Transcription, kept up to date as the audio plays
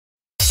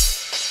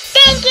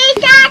Hey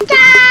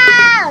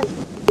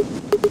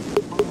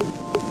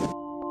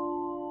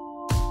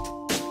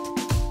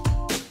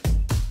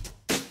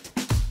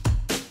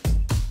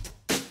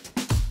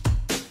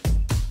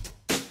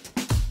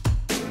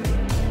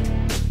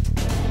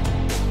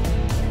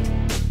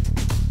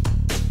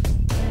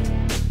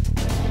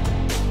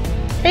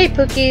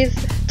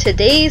Pookies!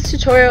 Today's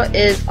tutorial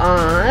is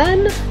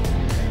on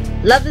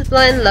Love is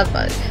Blind Love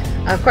Bug.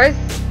 Of course,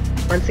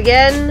 once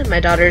again, my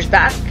daughter's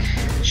back.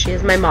 She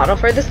is my model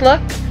for this look.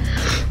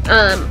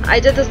 I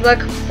did this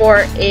look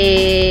for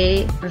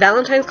a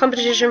Valentine's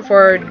competition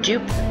for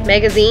Dupe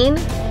magazine.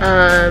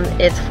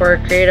 It's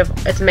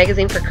a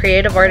magazine for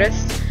creative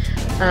artists.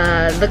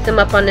 Look them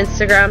up on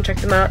Instagram, check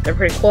them out, they're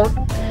pretty cool.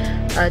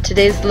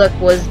 Today's look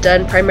was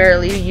done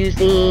primarily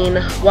using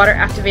water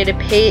activated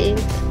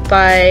paints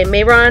by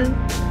Mehron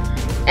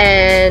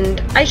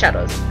and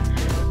eyeshadows.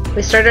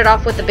 We started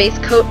off with a base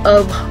coat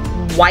of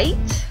white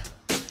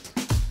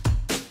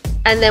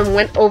and then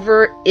went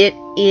over it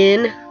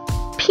in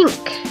pink.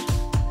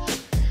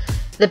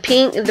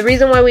 The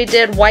reason why we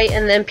did white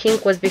and then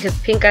pink was because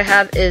pink I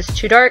have is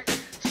too dark,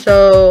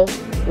 so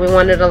we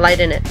wanted to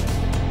lighten it.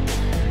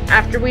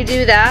 After we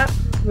do that,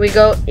 we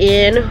go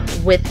in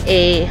with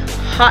a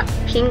hot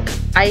pink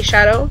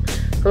eyeshadow.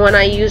 The one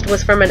I used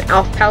was from an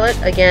e.l.f.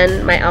 palette.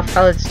 Again, my e.l.f.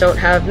 palettes don't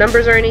have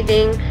numbers or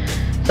anything,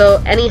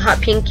 so any hot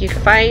pink you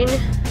can find,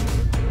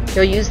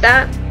 you'll use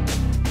that.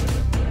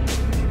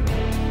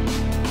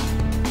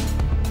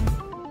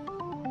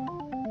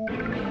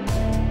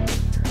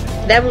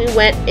 Then we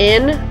went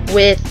in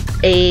with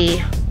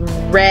a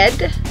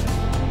red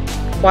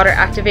water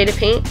activated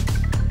paint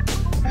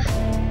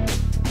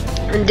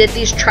and did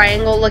these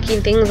triangle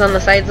looking things on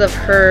the sides of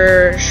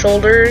her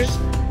shoulders.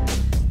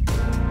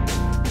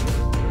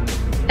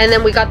 And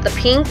then we got the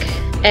pink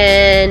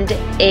and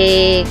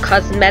a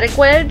cosmetic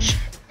wedge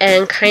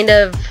and kind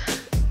of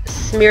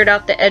smeared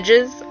out the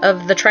edges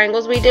of the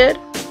triangles we did.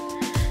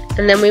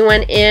 And then we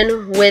went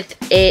in with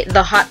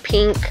the hot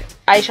pink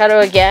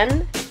eyeshadow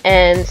again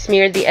and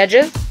smeared the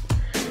edges.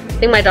 I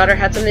think my daughter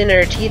had something in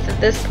her teeth at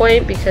this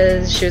point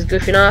because she was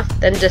goofing off.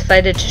 Then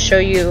decided to show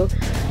you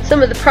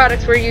some of the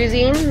products we're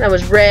using. That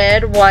was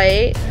red,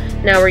 white,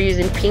 now we're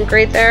using pink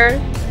right there.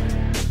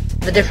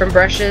 The different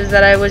brushes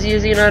that I was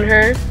using on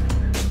her.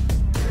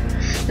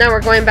 Now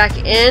we're going back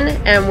in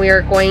and we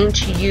are going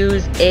to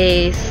use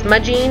a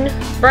smudging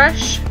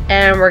brush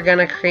and we're going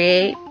to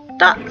create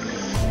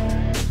dots.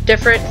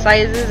 Different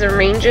sizes and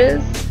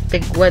ranges.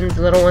 Big ones,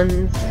 little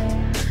ones,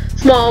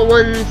 small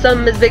ones,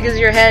 some as big as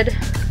your head.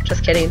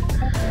 Just kidding.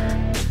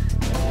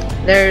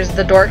 There's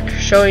the dork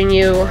showing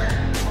you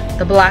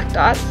the black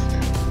dots.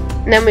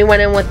 And then we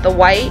went in with the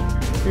white,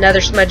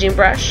 another smudging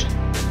brush.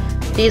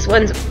 These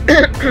ones,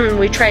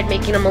 we tried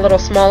making them a little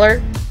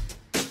smaller.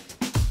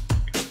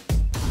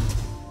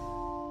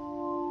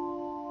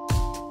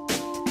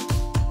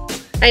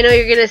 I know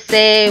you're going to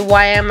say,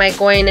 why am I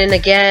going in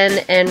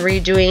again and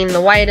redoing the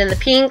white and the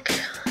pink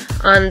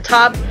on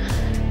top?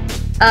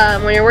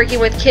 When you're working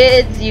with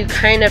kids, you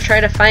kind of try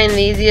to find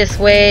the easiest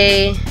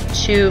way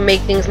to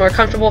make things more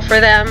comfortable for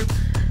them.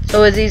 So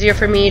it was easier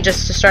for me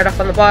just to start off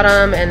on the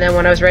bottom, and then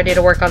when I was ready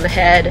to work on the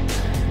head,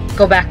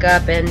 go back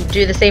up and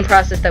do the same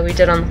process that we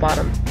did on the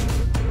bottom.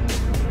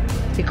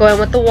 You go in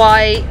with the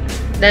white,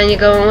 then you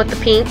go in with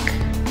the pink,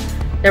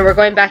 then we're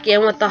going back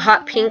in with the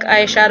hot pink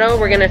eyeshadow.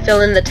 We're going to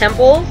fill in the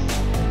temples,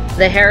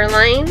 the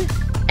hairline,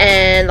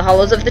 and the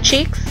hollows of the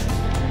cheeks.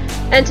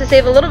 And to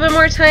save a little bit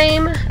more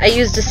time, I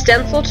used a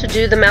stencil to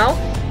do the mouth.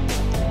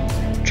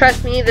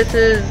 Trust me, this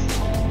is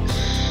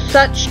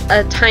such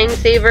a time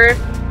saver.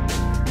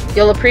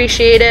 You'll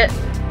appreciate it.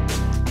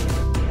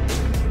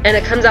 And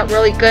it comes out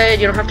really good.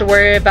 You don't have to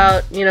worry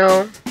about, you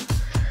know,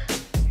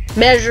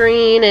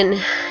 measuring and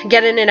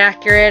getting it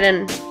accurate.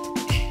 And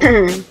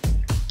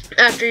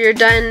after you're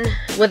done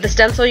with the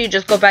stencil, you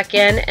just go back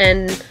in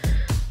and,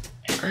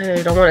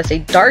 I don't want to say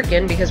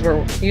darken because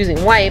we're using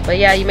white, but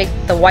yeah, you make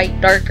the white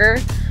darker.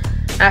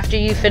 After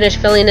you finish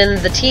filling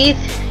in the teeth,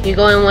 you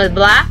go in with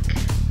black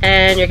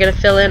and you're going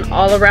to fill in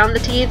all around the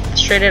teeth,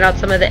 straighten out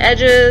some of the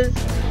edges.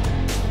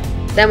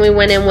 Then we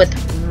went in with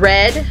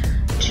red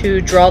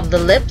to draw the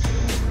lips.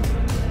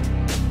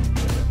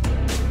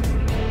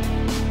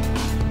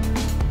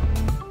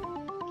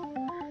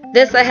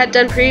 This I had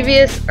done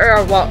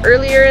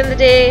earlier in the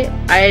day.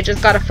 I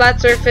just got a flat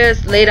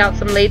surface, laid out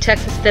some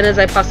latex as thin as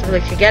I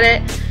possibly could get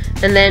it,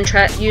 and then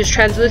used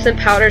translucent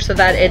powder so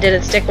that it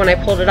didn't stick when I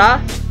pulled it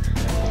off.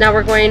 Now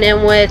we're going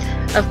in with,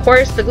 of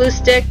course, the glue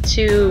stick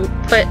to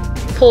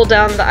pull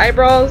down the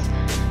eyebrows,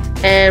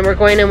 and we're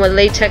going in with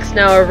latex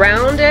now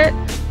around it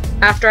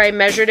after I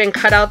measured and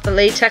cut out the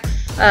latex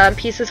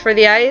pieces for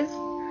the eyes.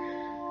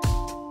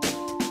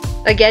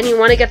 Again, you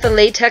want to get the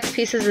latex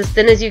pieces as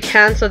thin as you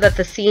can so that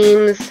the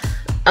seams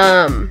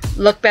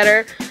look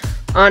better.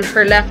 On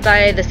her left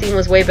eye, the seam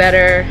was way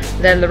better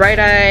than the right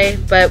eye,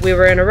 but we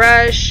were in a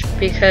rush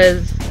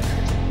because,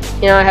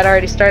 you know, I had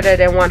already started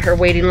and want her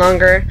waiting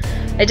longer.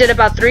 I did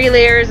about 3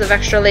 layers of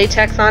extra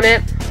latex on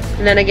it,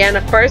 and then again,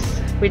 of course,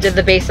 we did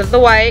the base of the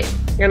white.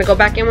 You're going to go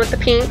back in with the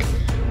pink,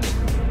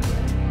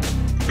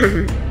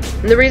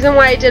 The reason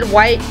why I did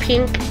white,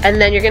 pink,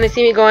 and then you're going to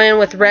see me go in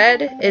with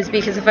red is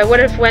because if I would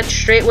have went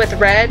straight with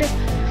red,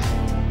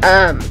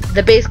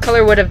 the base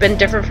color would have been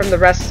different from the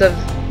rest of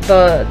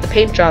the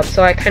paint job,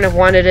 so I kind of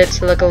wanted it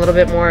to look a little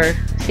bit more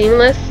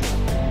seamless.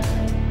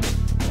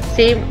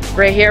 See,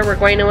 right here we're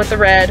going in with the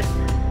red,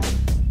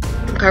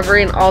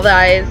 covering all the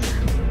eyes,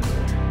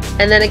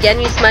 and then again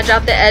you smudge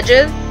out the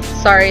edges.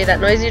 Sorry, that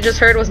noise you just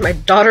heard was my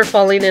daughter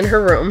falling in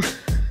her room.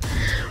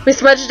 We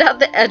smudged out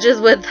the edges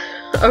with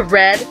a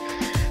red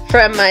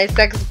from my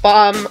Sex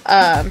Bomb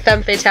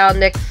Femme Fatale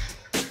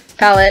NYX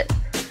palette,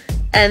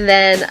 and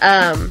then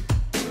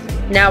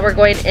now we're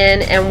going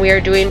in and we are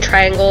doing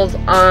triangles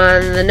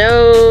on the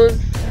nose,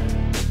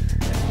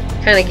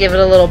 kind of give it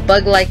a little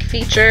bug-like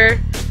feature.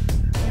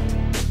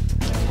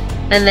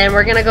 And then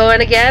we're gonna go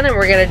in again and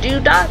we're gonna do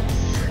dots.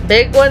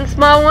 Big one,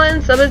 small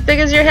one, some as big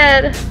as your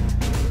head.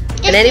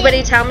 Can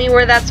anybody tell me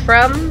where that's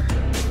from?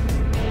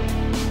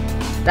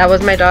 That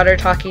was my daughter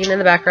talking in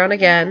the background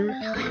again.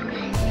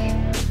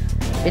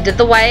 We did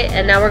the white,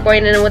 and now we're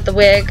going in with the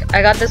wig.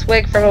 I got this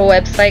wig from a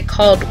website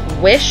called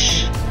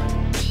Wish.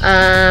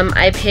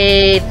 I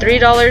paid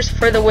 $3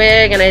 for the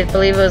wig, and I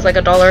believe it was like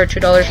 $1 or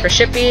 $2 for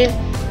shipping.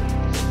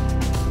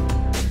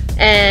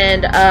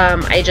 And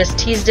I just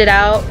teased it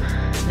out.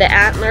 The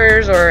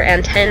antlers or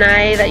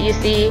antennae that you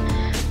see.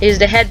 I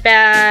used a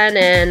headband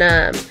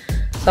and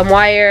some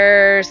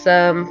wire,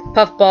 some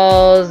puff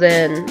balls,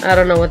 and I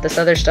don't know what this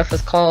other stuff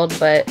was called,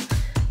 but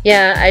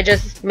yeah, I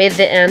just made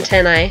the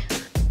antennae.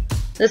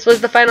 This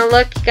was the final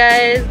look,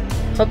 guys.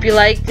 Hope you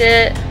liked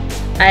it.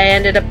 I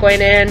ended up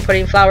going in,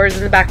 putting flowers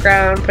in the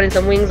background, putting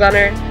some wings on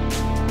her.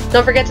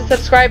 Don't forget to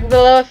subscribe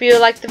below if you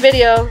liked the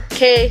video.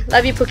 Okay,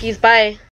 love you, Pookies. Bye.